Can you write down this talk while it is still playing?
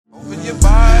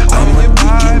I'm a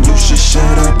geek and you should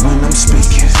shut up when I'm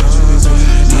speaking.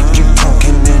 If you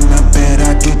talking, then I bet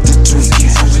I get to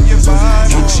tweaking.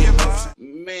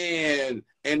 Man,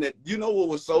 and you know what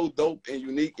was so dope and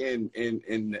unique and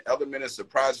the element of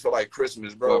surprise for like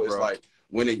Christmas, bro? It's like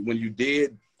when you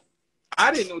did,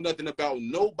 I didn't know nothing about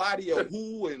nobody or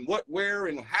who and what, where,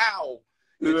 and how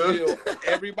until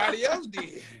everybody else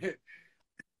did.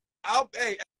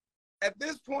 Hey, at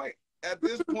this point,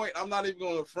 I'm not even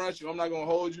gonna front you. I'm not gonna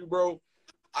hold you, bro.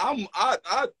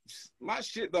 My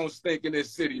shit don't stink in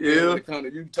this city, man. When it comes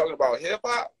to you talking about hip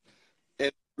hop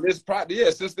and this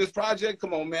project, since this project,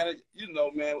 come on, man. You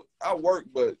know, man, I work,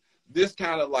 but this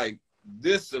kind of like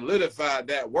this solidified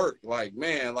that work. Like,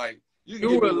 man, like you can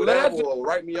give me whatever or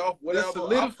write me off, whatever. This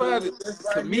solidified it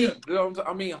to me. You know,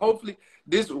 I mean, hopefully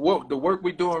the work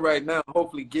we're doing right now,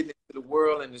 hopefully getting it to the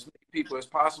world and as many people as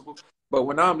possible. But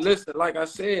when I'm listening, like I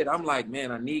said, I'm like,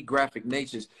 man, I need graphic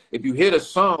natures. If you hit a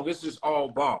song, it's just all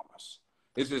bars.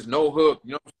 It's just no hook.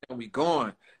 You know what I'm saying? We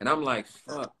going. And I'm like,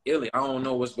 fuck, Illy, I don't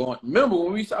know what's going. Remember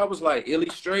when I was like, Illy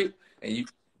straight? And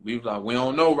we was like, we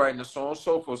don't know right now, so on and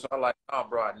so forth. So I'm like, nah,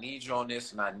 bro, I need you on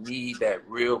this, and I need that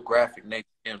real graphic nature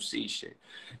MC shit.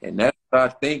 And that's what I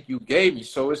think you gave me.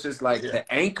 So it's just like the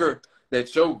anchor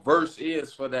that your verse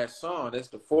is for that song. That's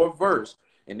the fourth verse.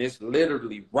 And it's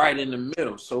literally right in the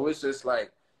middle. So it's just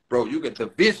like, bro, you get the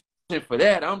vision for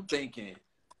that. I'm thinking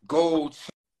gold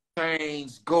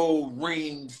chains, gold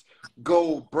rings,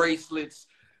 gold bracelets,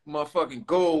 motherfucking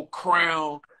gold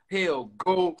crown, hell,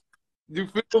 gold. You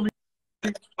feel me?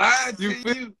 I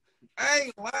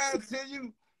ain't lying to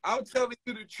you. I'm telling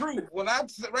you the truth. When I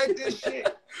write this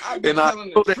shit, I be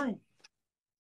telling the truth.